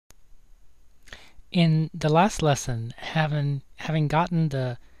In the last lesson, having gotten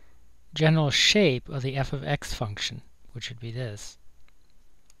the general shape of the f of x function, which would be this,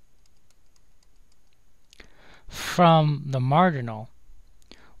 from the marginal,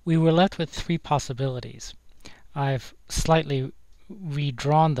 we were left with three possibilities. I've slightly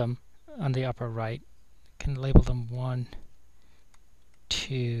redrawn them on the upper right. I can label them 1,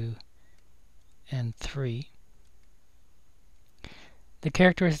 2, and 3. The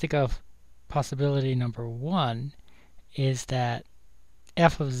characteristic of possibility number 1 is that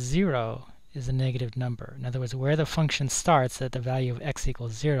f of 0 is a negative number. In other words, where the function starts at the value of x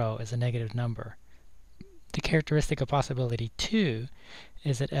equals 0 is a negative number. The characteristic of possibility 2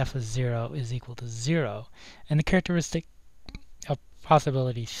 is that f of 0 is equal to 0. And the characteristic of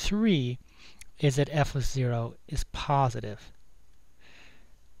possibility 3 is that f of 0 is positive.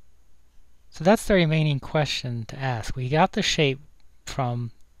 So that's the remaining question to ask. We got the shape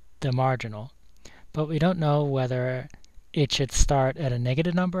from the marginal, but we don't know whether it should start at a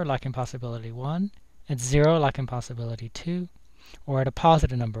negative number, like in possibility 1, at 0, like in possibility 2, or at a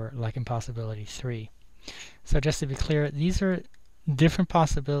positive number, like in possibility 3. So just to be clear, these are different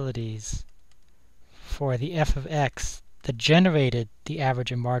possibilities for the f of x that generated the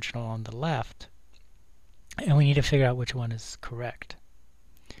average and marginal on the left, and we need to figure out which one is correct.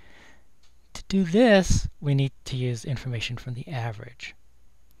 To do this, we need to use information from the average.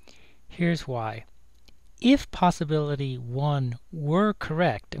 Here's why. If possibility 1 were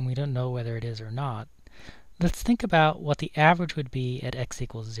correct, and we don't know whether it is or not, let's think about what the average would be at x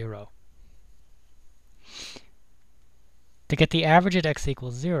equals 0. To get the average at x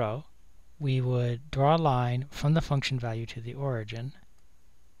equals 0, we would draw a line from the function value to the origin,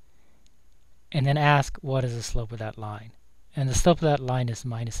 and then ask what is the slope of that line. And the slope of that line is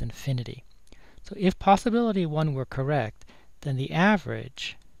minus infinity. So if possibility 1 were correct, then the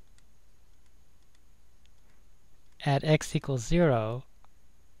average at x equals 0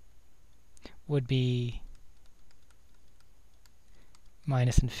 would be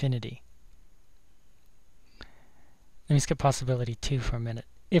minus infinity. Let me skip possibility 2 for a minute.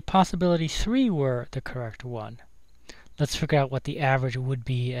 If possibility 3 were the correct one, let's figure out what the average would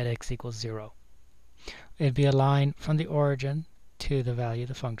be at x equals 0. It'd be a line from the origin to the value of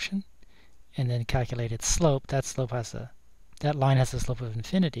the function, and then calculate its slope. That line has a slope of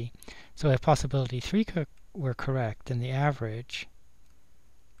infinity. So if possibility 3 were correct, then the average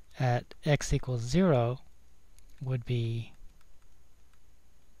at x equals 0 would be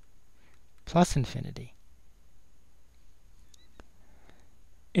plus infinity.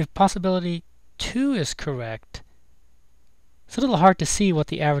 If possibility 2 is correct, it's a little hard to see what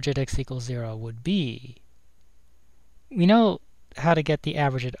the average at x equals 0 would be. We know how to get the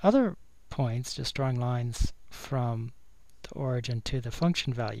average at other points, just drawing lines from the origin to the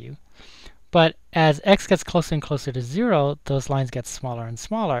function value. But as x gets closer and closer to 0, those lines get smaller and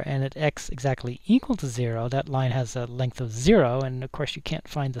smaller. And at x exactly equal to 0, that line has a length of 0. And of course, you can't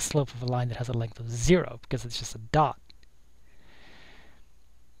find the slope of a line that has a length of 0 because it's just a dot.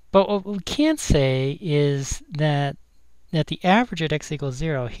 But what we can say is that the average at x equals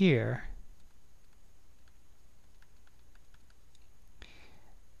 0 here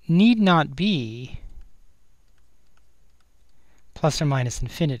need not be plus or minus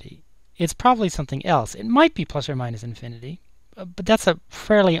infinity. It's probably something else. It might be plus or minus infinity, but that's a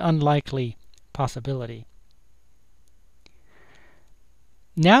fairly unlikely possibility.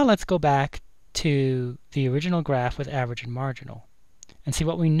 Now let's go back to the original graph with average and marginal and see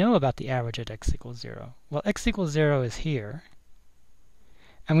what we know about the average at x equals 0. Well, x equals 0 is here,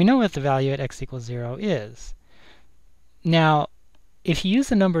 and we know what the value at x equals 0 is. Now, if you use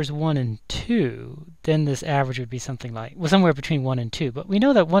the numbers 1 and 2, then this average would be something like, well, somewhere between 1 and 2. But we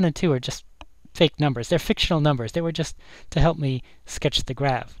know that 1 and 2 are just fake numbers. They're fictional numbers. They were just to help me sketch the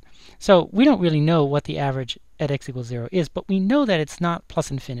graph. So we don't really know what the average at x equals 0 is, but we know that it's not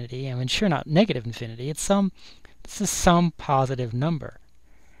plus infinity, and sure not negative infinity. This is some positive number.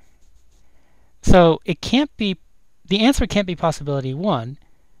 So it can't be, the answer can't be possibility 1,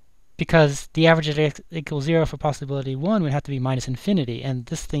 because the average at x equals 0 for possibility 1 would have to be minus infinity, and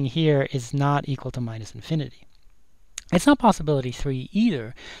this thing here is not equal to minus infinity. It's not possibility 3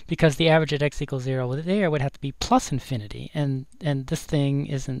 either, because the average at x equals 0 there would have to be plus infinity, and this thing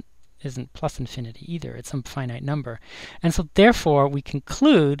isn't plus infinity either. It's some finite number. And so therefore we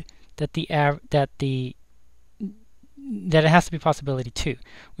conclude that that it has to be possibility 2.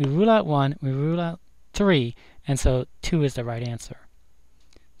 We rule out 1, we rule out 3, and so 2 is the right answer.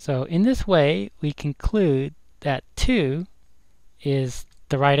 So in this way, we conclude that 2 is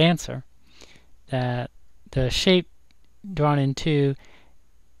the right answer, that the shape drawn in 2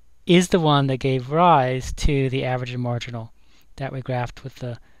 is the one that gave rise to the average and marginal that we graphed with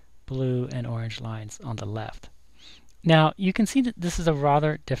the blue and orange lines on the left. Now, you can see that this is a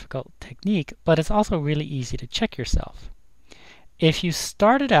rather difficult technique, but it's also really easy to check yourself. If you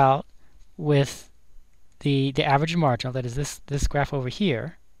started out with the average and marginal, that is this graph over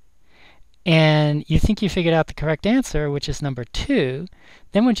here, and you think you figured out the correct answer, which is number 2,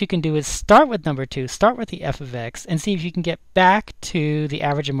 then what you can do is start with number 2, start with the f of x, and see if you can get back to the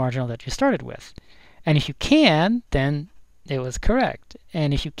average and marginal that you started with. And if you can, then it was correct.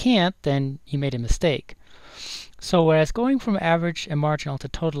 And if you can't, then you made a mistake. So whereas going from average and marginal to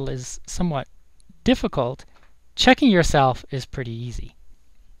total is somewhat difficult, checking yourself is pretty easy.